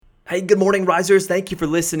Hey, good morning, risers. Thank you for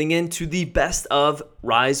listening in to the best of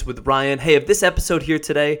Rise with Ryan. Hey, if this episode here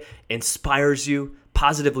today inspires you,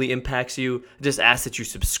 positively impacts you, I just ask that you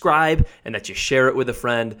subscribe and that you share it with a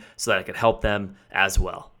friend so that I can help them as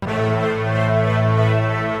well.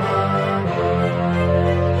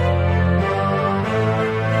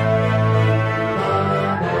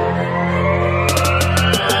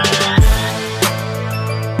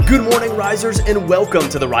 Good morning, risers, and welcome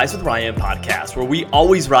to the Rise with Ryan podcast, where we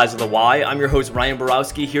always rise with a why. I'm your host, Ryan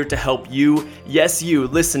Borowski, here to help you, yes, you,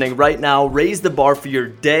 listening right now, raise the bar for your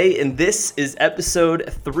day, and this is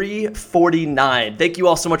episode 349. Thank you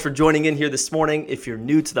all so much for joining in here this morning. If you're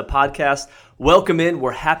new to the podcast, welcome in.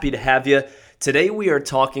 We're happy to have you. Today, we are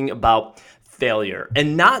talking about failure,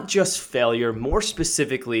 and not just failure, more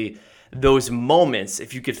specifically, those moments,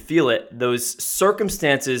 if you could feel it, those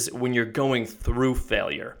circumstances when you're going through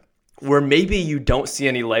failure, where maybe you don't see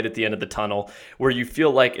any light at the end of the tunnel, where you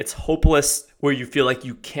feel like it's hopeless, where you feel like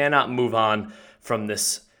you cannot move on from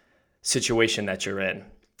this situation that you're in.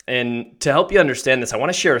 And to help you understand this, I want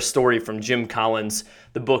to share a story from Jim Collins,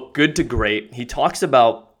 the book Good to Great. He talks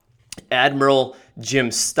about Admiral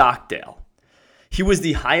Jim Stockdale. He was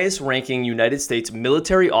the highest-ranking United States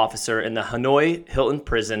military officer in the Hanoi Hilton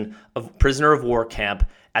prisoner of war camp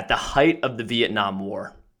at the height of the Vietnam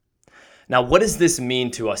War. Now, what does this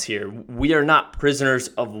mean to us here? We are not prisoners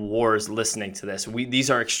of wars listening to this. These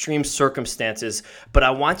are extreme circumstances, but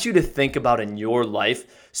I want you to think about in your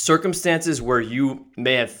life circumstances where you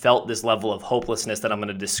may have felt this level of hopelessness that I'm going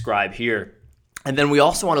to describe here. And then we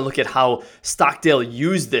also want to look at how Stockdale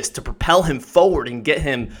used this to propel him forward and get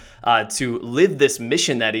him to live this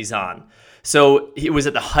mission that he's on. So he was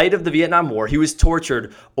at the height of the Vietnam War. He was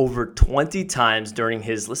tortured over 20 times during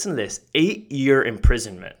his, listen to this, 8-year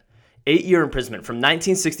imprisonment. 8-year imprisonment from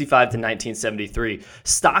 1965 to 1973.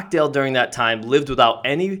 Stockdale during that time lived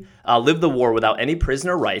the war without any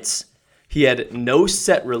prisoner rights. He had no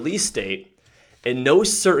set release date and no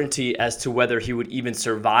certainty as to whether he would even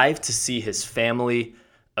survive to see his family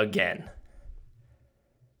again.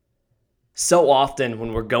 So often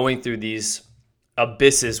when we're going through these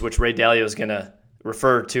abysses, which Ray Dalio is going to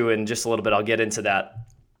refer to in just a little bit, I'll get into that,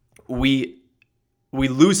 we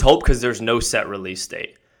lose hope because there's no set release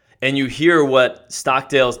date. And you hear what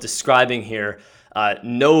Stockdale's describing here,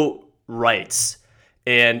 no rights,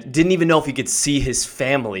 and didn't even know if he could see his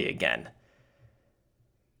family again.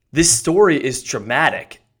 This story is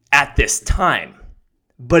traumatic at this time,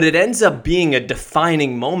 but it ends up being a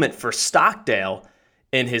defining moment for Stockdale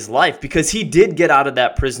in his life because he did get out of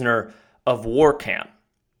that prisoner of war camp.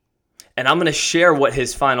 And I'm going to share what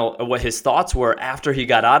his thoughts were after he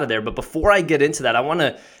got out of there. But before I get into that, I want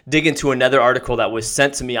to dig into another article that was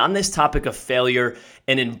sent to me on this topic of failure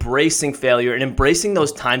and embracing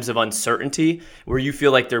those times of uncertainty where you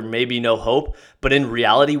feel like there may be no hope. But in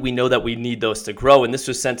reality, we know that we need those to grow. And this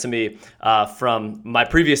was sent to me from my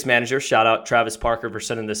previous manager. Shout out Travis Parker for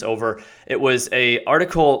sending this over. It was an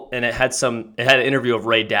article and it had an interview of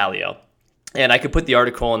Ray Dalio. And I could put the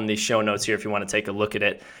article in the show notes here if you want to take a look at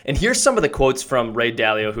it. And here's some of the quotes from Ray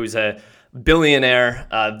Dalio, who's a billionaire,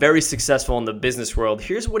 very successful in the business world.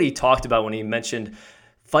 Here's what he talked about when he mentioned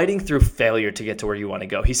fighting through failure to get to where you want to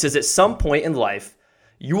go. He says, at some point in life,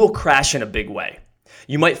 you will crash in a big way.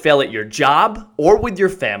 You might fail at your job or with your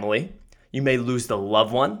family. You may lose the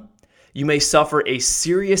loved one. You may suffer a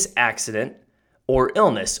serious accident or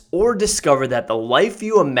illness, or discover that the life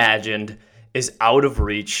you imagined is out of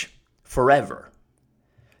reach forever.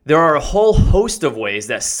 There are a whole host of ways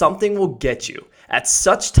that something will get you. At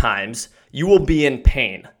such times, you will be in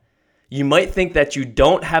pain. You might think that you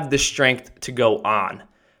don't have the strength to go on.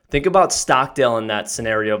 Think about Stockdale in that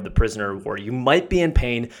scenario of the prisoner of war. You might be in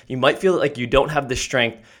pain. You might feel like you don't have the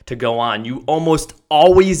strength to go on. You almost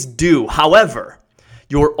always do. However,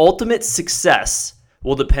 your ultimate success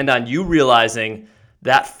will depend on you realizing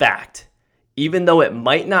that fact, even though it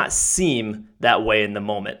might not seem that way in the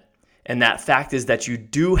moment. And that fact is that you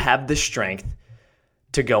do have the strength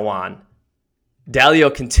to go on.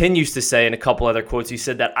 Dalio continues to say in a couple other quotes, he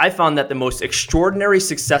said that I found that the most extraordinary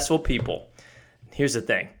successful people, here's the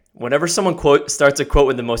thing, whenever someone starts a quote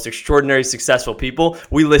with the most extraordinary successful people,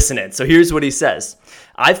 we listen in. So here's what he says.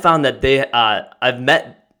 I found that I've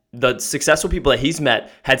met the successful people that he's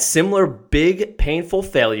met had similar big, painful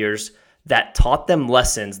failures that taught them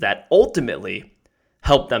lessons that ultimately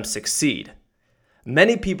helped them succeed.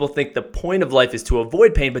 Many people think the point of life is to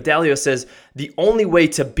avoid pain, but Dalio says the only way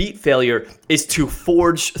to beat failure is to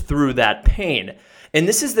forge through that pain. And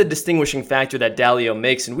this is the distinguishing factor that Dalio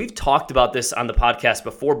makes, and we've talked about this on the podcast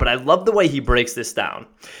before, but I love the way he breaks this down.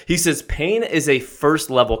 He says pain is a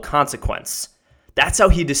first-level consequence. That's how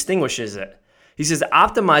he distinguishes it. He says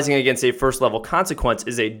optimizing against a first level consequence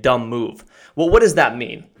is a dumb move. Well, what does that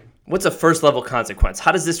mean? What's a first level consequence?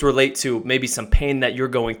 How does this relate to maybe some pain that you're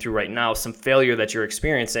going through right now, some failure that you're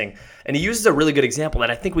experiencing? And he uses a really good example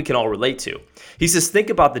that I think we can all relate to. He says, think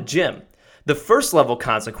about the gym. The first level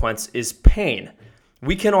consequence is pain.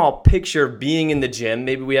 We can all picture being in the gym.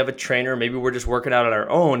 Maybe we have a trainer, maybe we're just working out on our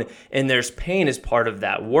own, and there's pain as part of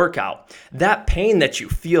that workout. That pain that you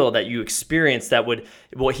feel, that you experience,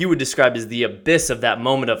 what he would describe as the abyss of that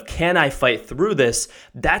moment of, can I fight through this?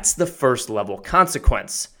 That's the first level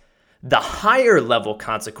consequence. The higher level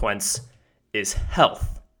consequence is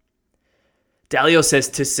health. Dalio says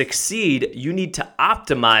to succeed, you need to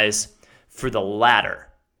optimize for the latter.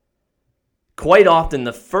 Quite often,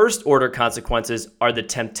 the first order consequences are the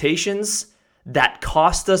temptations that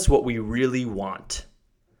cost us what we really want.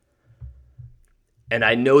 And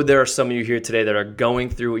I know there are some of you here today that are going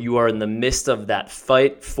through, you are in the midst of that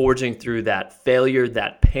fight, forging through that failure,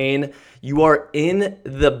 that pain. You are in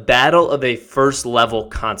the battle of a first level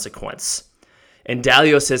consequence. And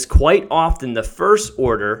Dalio says quite often the first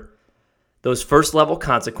order, those first level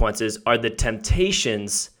consequences are the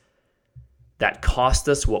temptations that cost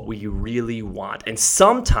us what we really want. And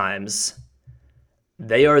sometimes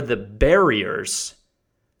they are the barriers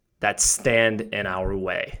that stand in our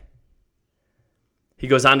way. He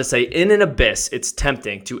goes on to say, in an abyss, it's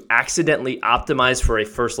tempting to accidentally optimize for a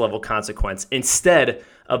first level consequence instead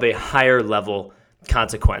of a higher level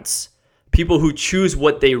consequence. People who choose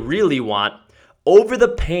what they really want over the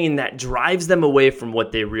pain that drives them away from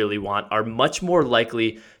what they really want are much more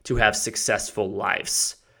likely to have successful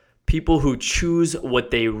lives. People who choose what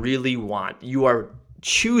they really want. You are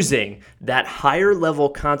choosing that higher level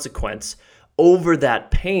consequence over that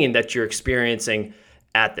pain that you're experiencing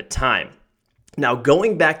at the time. Now,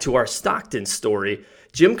 going back to our Stockton story,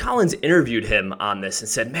 Jim Collins interviewed him on this and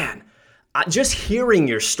said, man, just hearing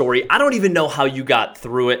your story, I don't even know how you got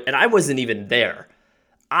through it, and I wasn't even there.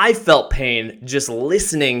 I felt pain just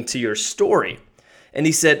listening to your story. And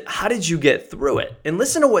he said, how did you get through it? And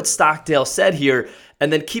listen to what Stockdale said here,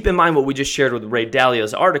 and then keep in mind what we just shared with Ray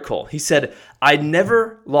Dalio's article. He said, I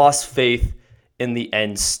never lost faith in the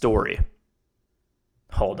end story.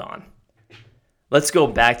 Hold on. Let's go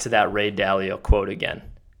back to that Ray Dalio quote again.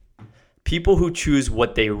 People who choose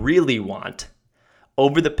what they really want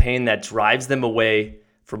over the pain that drives them away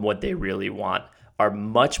from what they really want are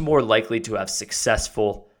much more likely to have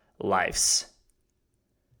successful lives.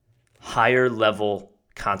 Higher level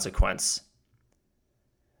consequence.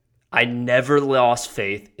 I never lost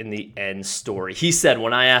faith in the end story. He said,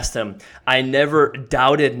 when I asked him, I never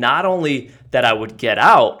doubted not only that I would get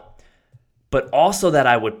out, but also that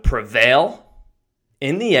I would prevail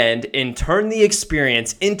in the end and turn the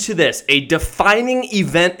experience into this, a defining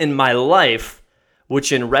event in my life,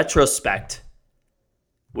 which in retrospect,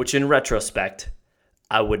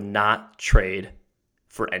 I would not trade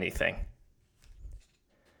for anything.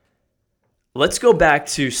 Let's go back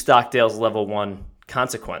to Stockdale's level 1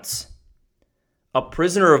 consequence. A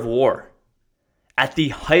prisoner of war at the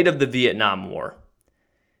height of the Vietnam War.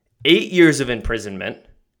 8 years of imprisonment,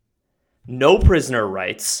 no prisoner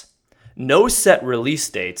rights, no set release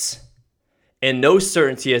dates, and no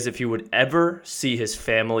certainty as if he would ever see his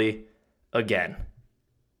family again.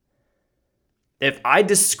 If I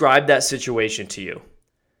describe that situation to you,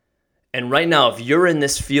 and right now if you're in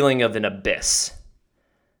this feeling of an abyss,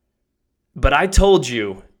 but I told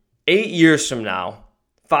you 8 years from now,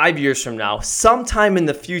 5 years from now, sometime in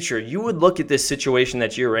the future, you would look at this situation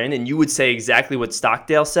that you're in and you would say exactly what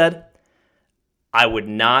Stockdale said, I would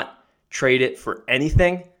not trade it for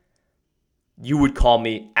anything. You would call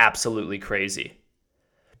me absolutely crazy.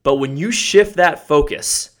 But when you shift that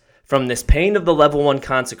focus from this pain of the level 1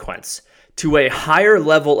 consequence to a higher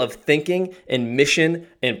level of thinking and mission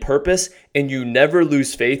and purpose, and you never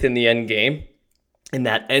lose faith in the end game, in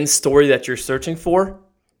that end story that you're searching for,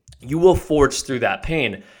 you will forge through that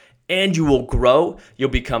pain and you will grow, you'll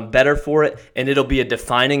become better for it, and it'll be a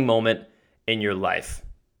defining moment in your life.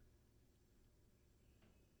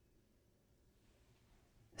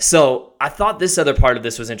 So I thought this other part of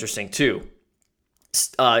this was interesting too.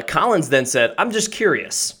 Collins then said, I'm just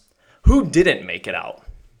curious, who didn't make it out?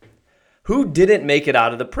 Who didn't make it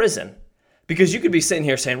out of the prison? Because you could be sitting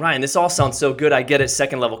here saying, Ryan, this all sounds so good. I get it.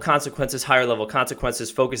 Second level consequences, higher level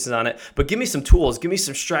consequences, focuses on it. But give me some tools. Give me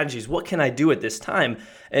some strategies. What can I do at this time?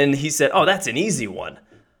 And he said, oh, that's an easy one.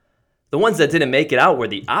 The ones that didn't make it out were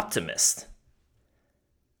the optimists.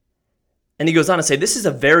 And he goes on to say, this is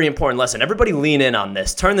a very important lesson. Everybody lean in on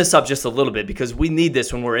this. Turn this up just a little bit because we need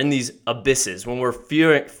this when we're in these abysses, when we're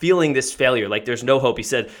feeling this failure, like there's no hope. He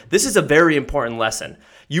said, this is a very important lesson.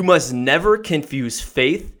 You must never confuse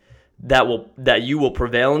faith that you will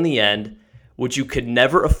prevail in the end, which you could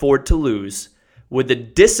never afford to lose, with the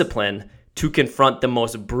discipline to confront the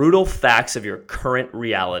most brutal facts of your current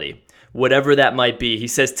reality, whatever that might be. He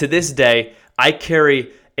says, to this day, I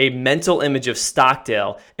carry a mental image of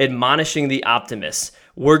Stockdale admonishing the optimists.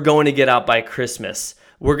 We're going to get out by Christmas.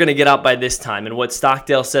 We're going to get out by this time. And what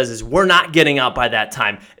Stockdale says is, we're not getting out by that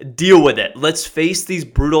time. Deal with it. Let's face these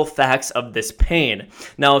brutal facts of this pain.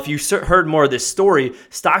 Now, if you heard more of this story,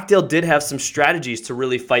 Stockdale did have some strategies to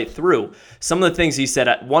really fight through. Some of the things he said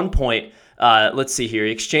at one point, let's see here.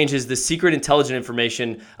 He exchanges the secret intelligent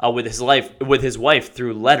information with his wife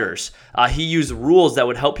through letters. He used rules that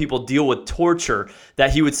would help people deal with torture,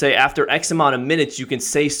 that he would say after X amount of minutes, you can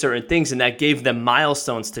say certain things, and that gave them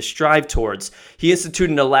milestones to strive towards. He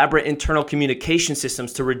instituted elaborate internal communication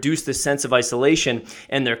systems to reduce the sense of isolation,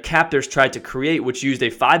 and their captors tried to create, which used a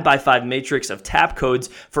 5x5 matrix of tap codes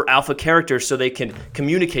for alpha characters so they can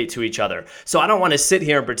communicate to each other. So I don't want to sit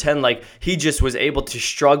here and pretend like he just was able to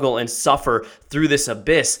struggle and suffer through this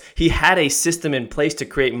abyss. He had a system in place to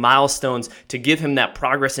create milestones, to give him that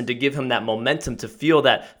progress and to give him that momentum, to feel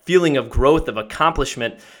that feeling of growth, of accomplishment.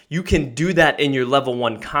 You can do that in your level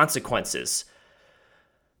 1 consequences.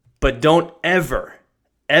 But don't ever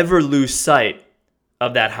lose sight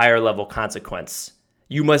of that higher level consequence.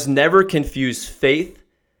 You must never confuse faith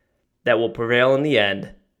that will prevail in the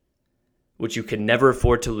end, which you can never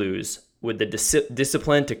afford to lose, with the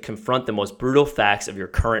discipline to confront the most brutal facts of your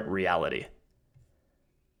current reality.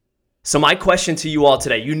 So my question to you all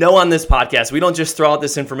today, you know, on this podcast, we don't just throw out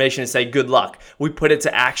this information and say good luck. We put it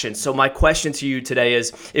to action. So my question to you today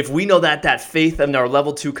is, if we know that faith in our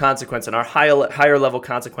level 2 consequence and our higher level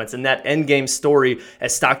consequence and that end game story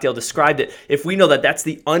as Stockdale described it, if we know that that's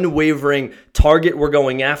the unwavering target we're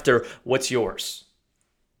going after, what's yours?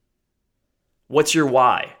 What's your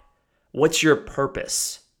why? What's your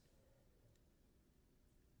purpose?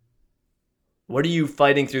 What are you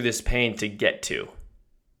fighting through this pain to get to?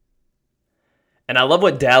 And I love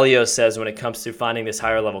what Dalio says when it comes to finding this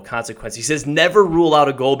higher level consequence. He says, never rule out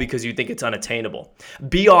a goal because you think it's unattainable.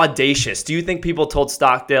 Be audacious. Do you think people told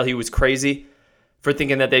Stockdale he was crazy for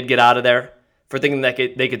thinking that they'd get out of there? For thinking that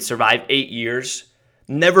they could survive 8 years?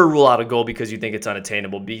 Never rule out a goal because you think it's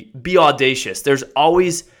unattainable. Be audacious. There's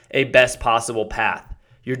always a best possible path.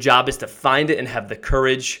 Your job is to find it and have the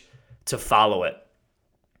courage to follow it.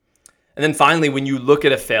 And then finally, when you look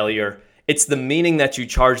at a failure, it's the meaning that you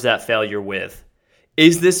charge that failure with.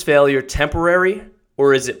 Is this failure temporary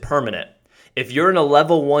or is it permanent? If you're in a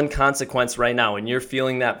level 1 consequence right now and you're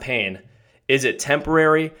feeling that pain, is it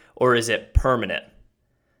temporary or is it permanent?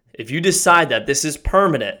 If you decide that this is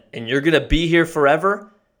permanent and you're going to be here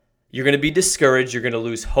forever, you're going to be discouraged, you're going to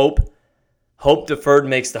lose hope. Hope deferred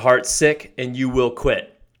makes the heart sick and you will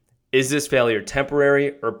quit. Is this failure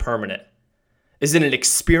temporary or permanent? Is it an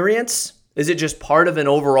experience? Is it just part of an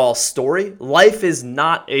overall story? Life is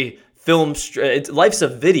not a film strip. Life's a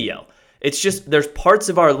video. It's just there's parts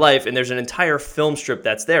of our life and there's an entire film strip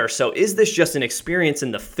that's there. So is this just an experience in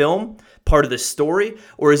the film, part of the story,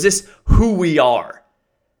 or is this who we are?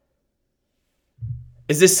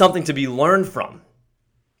 Is this something to be learned from?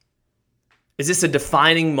 Is this a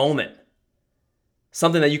defining moment?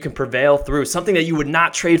 Something that you can prevail through, something that you would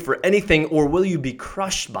not trade for anything, or will you be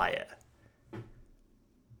crushed by it?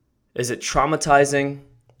 Is it traumatizing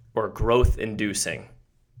or growth-inducing?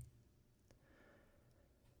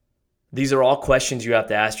 These are all questions you have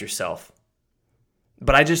to ask yourself.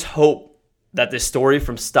 But I just hope that this story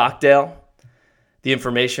from Stockdale, the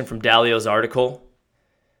information from Dalio's article,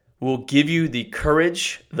 will give you the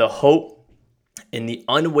courage, the hope, and the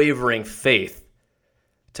unwavering faith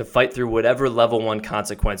to fight through whatever level 1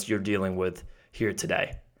 consequence you're dealing with here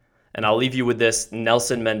today. And I'll leave you with this.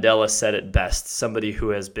 Nelson Mandela said it best, somebody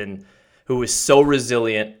who is so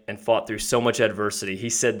resilient and fought through so much adversity. He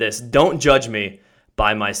said this, "Don't judge me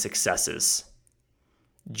by my successes.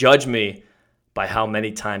 Judge me by how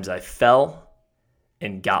many times I fell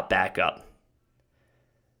and got back up."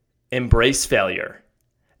 Embrace failure.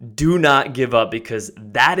 Do not give up, because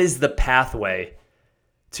that is the pathway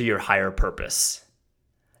to your higher purpose.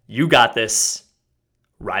 You got this.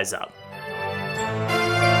 Rise up.